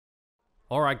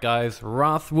Alright guys,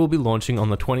 Wrath will be launching on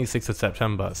the 26th of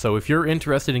September, so if you're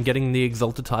interested in getting the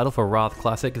Exalted title for Wrath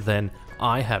Classic, then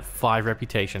I have 5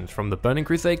 reputations from the Burning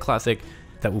Crusade Classic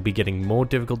that will be getting more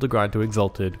difficult to grind to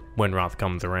Exalted when Wrath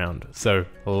comes around. So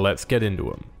let's get into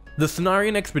them. The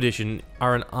Cenarion Expedition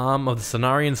are an arm of the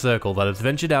Cenarion Circle that has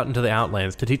ventured out into the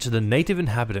Outlands to teach the native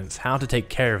inhabitants how to take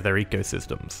care of their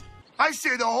ecosystems. I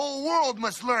say the whole world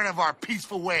must learn of our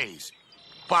peaceful ways.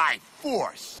 By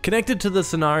force. Connected to the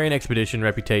Cenarion Expedition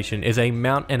reputation is a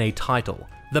mount and a title.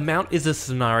 The mount is a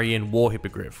Cenarion war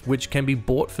hippogriff, which can be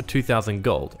bought for 2,000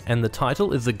 gold, and the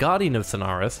title is the Guardian of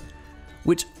Cenarius,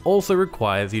 which also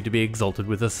requires you to be exalted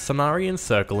with a Cenarion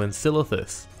Circle in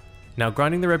Silithus. Now,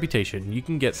 grinding the reputation, you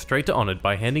can get straight to Honored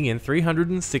by handing in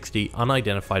 360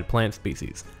 unidentified plant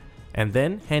species, and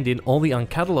then hand in all the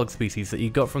uncatalogued species that you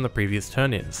got from the previous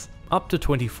turn-ins, up to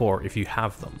 24 if you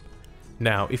have them.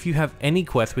 Now, if you have any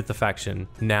quests with the faction,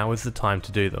 now is the time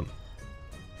to do them.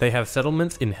 They have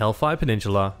settlements in Hellfire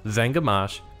Peninsula, Zanga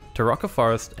Marsh, Taraka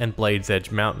Forest, and Blade's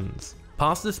Edge Mountains.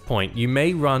 Past this point, you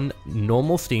may run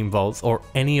normal Steam Vaults or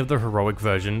any of the heroic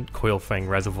version Coilfang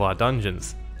Reservoir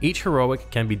dungeons. Each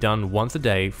heroic can be done once a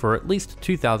day for at least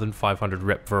 2,500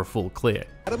 rep for a full clear.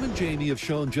 Adam and Jamie have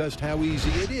shown just how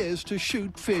easy it is to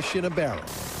shoot fish in a barrel.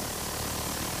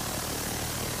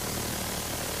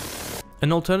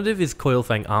 An alternative is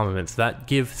Coilfang armaments that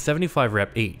give 75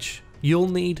 rep each. You'll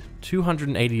need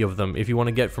 280 of them if you want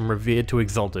to get from Revered to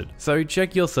Exalted, so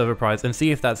check your server price and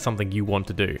see if that's something you want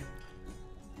to do.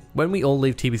 When we all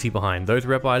leave TBC behind, those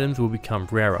rep items will become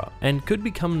rarer, and could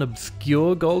become an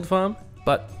obscure gold farm,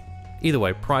 but either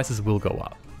way, prices will go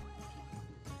up.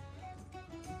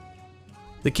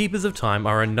 The Keepers of Time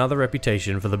are another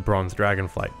reputation for the Bronze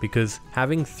Dragonflight, because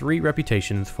having 3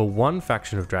 reputations for one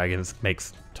faction of dragons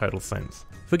makes total sense.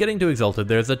 For getting to Exalted,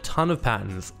 there's a ton of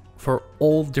patterns for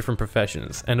all different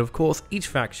professions, and of course each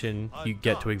faction you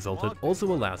get to Exalted also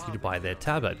allows you to buy their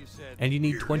tabard, and you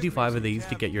need 25 of these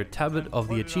to get your Tabard of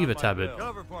the Achiever tabard.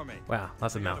 Wow,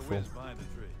 that's a mouthful.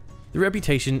 The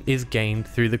reputation is gained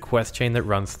through the quest chain that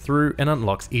runs through and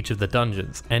unlocks each of the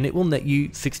dungeons, and it will net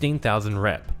you 16,000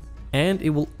 rep. And it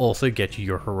will also get you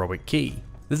your heroic key.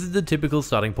 This is the typical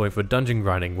starting point for dungeon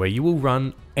grinding, where you will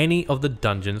run any of the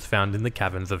dungeons found in the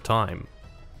Caverns of Time.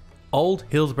 Old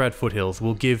Hillsbrad Foothills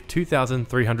will give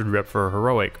 2,300 rep for a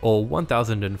heroic, or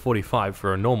 1,045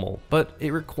 for a normal, but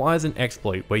it requires an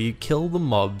exploit where you kill the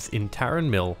mobs in Taran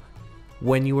Mill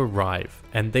when you arrive,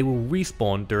 and they will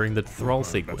respawn during the Thrall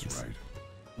sequence.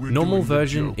 Normal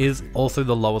version is also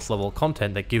the lowest level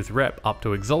content that gives rep up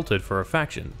to Exalted for a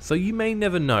faction, so you may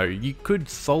never know, you could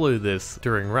solo this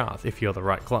during Wrath if you're the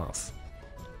right class.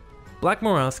 Black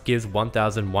Morass gives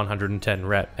 1,110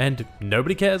 rep, and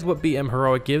nobody cares what BM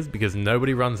Heroic gives because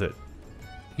nobody runs it.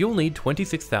 You'll need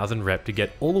 26,000 rep to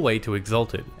get all the way to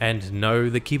Exalted, and no,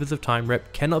 the Keepers of Time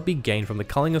rep cannot be gained from the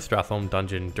Culling of Stratholme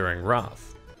dungeon during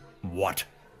Wrath. What?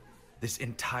 This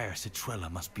entire citrella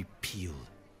must be peeled.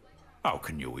 How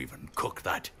can you even cook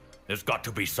that? There's got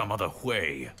to be some other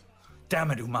way.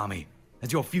 Damn it, Umami.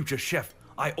 As your future chef,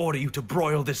 I order you to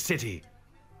broil this city.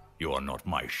 You are not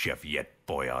my chef yet,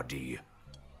 Boyardee.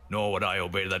 Nor would I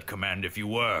obey that command if you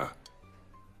were.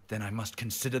 Then I must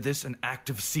consider this an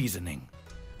act of seasoning.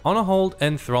 Honorhold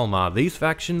and Thrallmar, these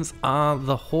factions are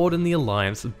the Horde and the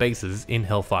Alliance bases in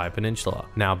Hellfire Peninsula.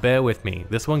 Now bear with me,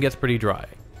 this one gets pretty dry.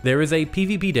 There is a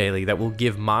PvP daily that will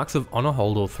give marks of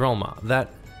Honorhold or Thrallmar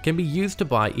that can be used to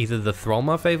buy either the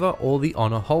Thrallmar favor or the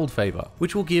Honorhold favor,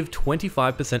 which will give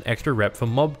 25% extra rep for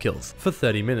mob kills for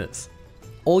 30 minutes.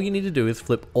 All you need to do is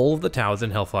flip all of the towers in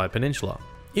Hellfire Peninsula.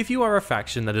 If you are a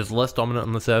faction that is less dominant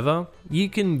on the server, you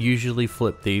can usually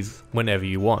flip these whenever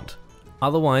you want.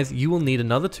 Otherwise, you will need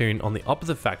another toon on the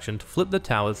opposite faction to flip the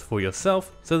towers for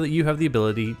yourself so that you have the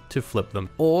ability to flip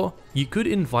them, or you could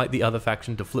invite the other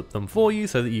faction to flip them for you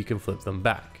so that you can flip them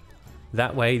back.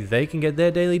 That way they can get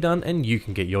their daily done and you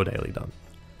can get your daily done.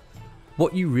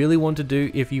 What you really want to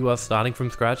do if you are starting from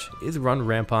scratch is run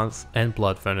Ramparts and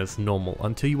Blood Furnace normal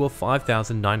until you are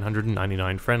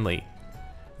 5,999 friendly.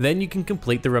 Then you can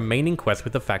complete the remaining quests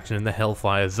with the faction in the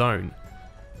Hellfire Zone.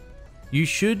 You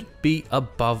should be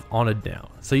above Honored now,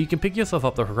 so you can pick yourself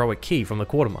up the heroic key from the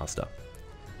Quartermaster.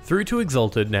 Through to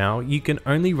Exalted now, you can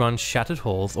only run Shattered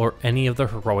Halls or any of the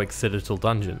heroic Citadel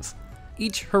dungeons.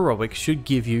 Each heroic should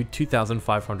give you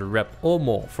 2,500 rep or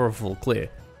more for a full clear.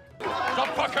 Stop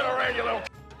fucking around, you little...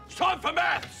 It's time for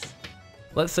maths!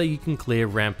 Let's say you can clear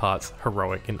Ramparts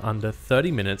heroic in under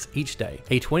 30 minutes each day.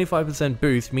 A 25%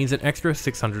 boost means an extra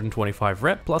 625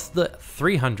 rep plus the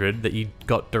 300 that you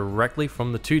got directly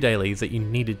from the 2 dailies that you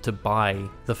needed to buy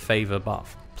the favor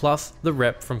buff. plus the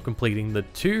rep from completing the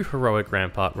 2 heroic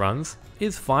rampart runs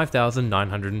is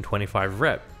 5,925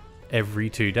 rep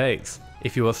every 2 days.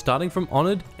 If you are starting from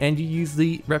Honoured and you use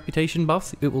the reputation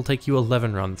buffs, it will take you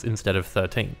 11 runs instead of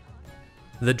 13.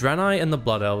 The Draenei and the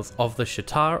Blood Elves of the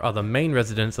Sha'tar are the main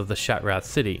residents of the Shattrath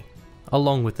city,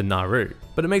 along with the Naru,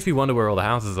 but it makes me wonder where all the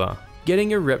houses are. Getting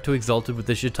your rep to Exalted with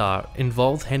the Sha'tar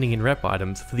involves handing in rep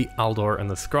items for the Aldor and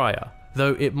the Scryer.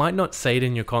 Though it might not say it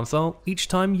in your console, each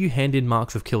time you hand in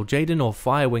marks of Kil'jaeden or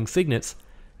Firewing signets,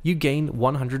 you gain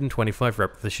 125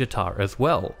 rep with the Sha'tar as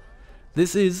well.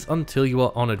 This is until you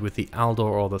are honoured with the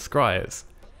Aldor or the Scryers,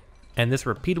 and this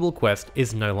repeatable quest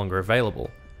is no longer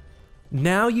available.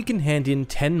 Now you can hand in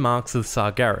 10 marks of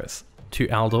Sargeras to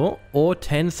Aldor or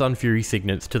 10 Sunfury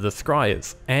signets to the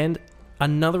Scryers, and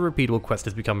another repeatable quest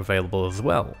has become available as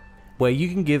well, where you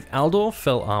can give Aldor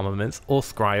Fel Armaments or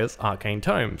Scryers Arcane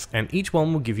Tomes, and each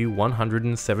one will give you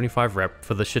 175 rep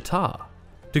for the Sha'tar.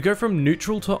 To go from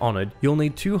neutral to honoured, you'll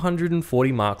need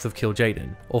 240 marks of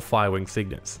Kil'jaeden or Firewing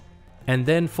signets, and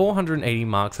then 480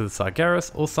 marks of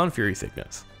Sargeras or Sunfury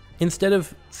signets. Instead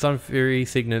of Sunfury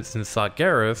signets and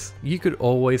Sargeras, you could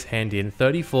always hand in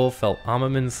 34 Fel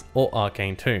Armaments or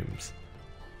Arcane Tombs.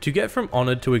 To get from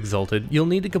Honoured to Exalted, you'll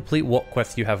need to complete what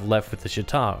quests you have left with the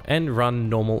Sha'tar and run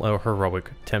normal or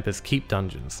heroic Tempest Keep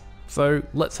dungeons. So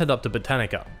let's head up to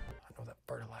Botanica. I know that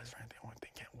fertilizer ain't the only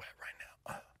thing getting wet right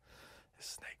now. This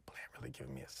snake plant really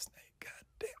giving me a snake.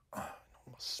 Goddamn.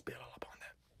 Almost spit all up on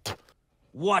that.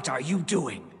 What are you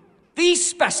doing? These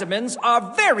specimens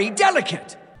are very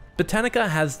delicate. Botanica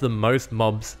has the most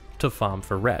mobs to farm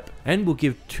for rep, and will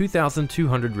give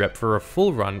 2,200 rep for a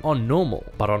full run on normal,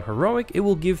 but on heroic it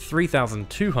will give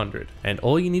 3,200, and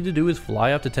all you need to do is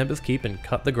fly up to Tempest Keep and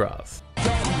cut the grass.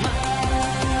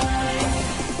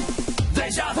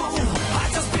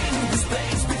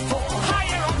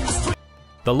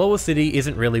 The lower city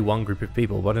isn't really one group of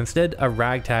people, but instead a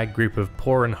ragtag group of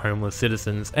poor and homeless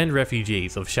citizens and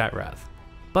refugees of Shattrath.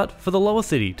 But for the lower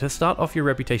city, to start off your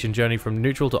reputation journey from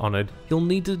neutral to honoured, you'll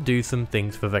need to do some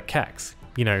things for the Cax.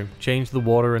 You know, change the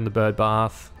water in the bird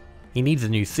bath, he needs a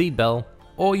new seed bell,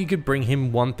 or you could bring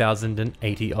him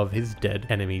 1,080 of his dead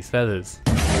enemy's feathers.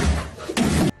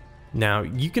 Now,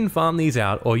 you can farm these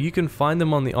out, or you can find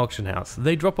them on the auction house.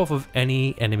 They drop off of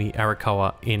any enemy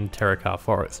Arakawa in Terakar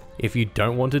Forest. If you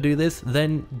don't want to do this,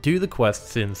 then do the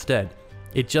quests instead.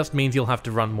 It just means you'll have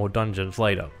to run more dungeons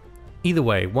later. Either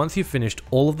way, once you've finished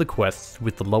all of the quests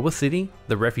with the lower city,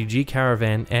 the refugee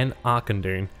caravan and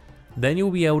Arkandun, then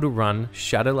you'll be able to run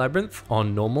Shadow Labyrinth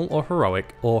on normal or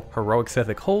heroic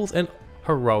Sethek Halls and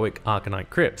heroic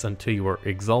Arcanite Crypts until you are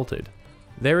exalted.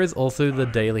 There is also the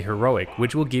daily heroic,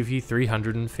 which will give you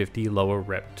 350 lower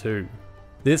rep too.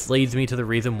 This leads me to the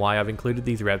reason why I've included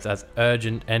these reps as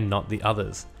urgent and not the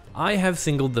others. I have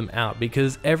singled them out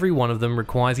because every one of them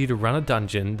requires you to run a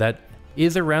dungeon that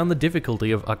is around the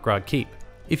difficulty of Utgrad Keep,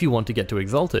 if you want to get to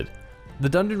Exalted. The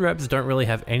dungeon reps don't really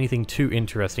have anything too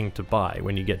interesting to buy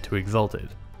when you get to Exalted,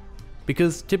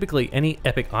 because typically any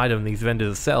epic item these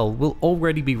vendors sell will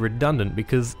already be redundant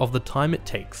because of the time it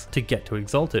takes to get to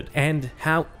Exalted, and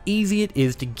how easy it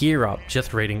is to gear up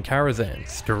just raiding Karazhan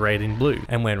straight in blue.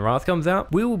 And when Wrath comes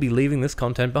out, we will be leaving this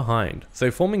content behind,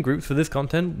 so forming groups for this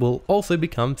content will also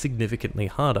become significantly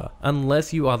harder.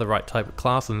 Unless you are the right type of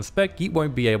class and spec, you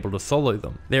won't be able to solo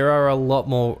them. There are a lot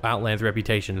more Outlands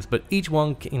reputations, but each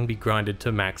one can be grinded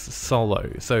to max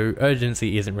solo, so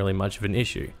urgency isn't really much of an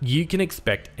issue. You can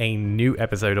expect a new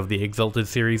episode of the Exalted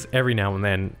series every now and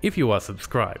then if you are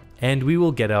subscribed, and we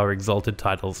will get our Exalted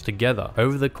titles together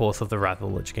over the course of the Wrath of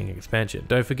the Lich King expansion.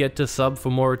 Don't forget to sub for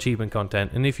more achievement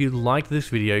content, and if you liked this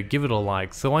video, give it a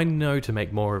like so I know to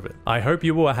make more of it. I hope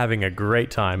you are having a great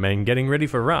time and getting ready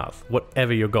for Wrath,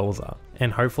 whatever your goals are,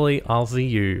 and hopefully I'll see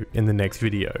you in the next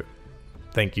video.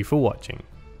 Thank you for watching.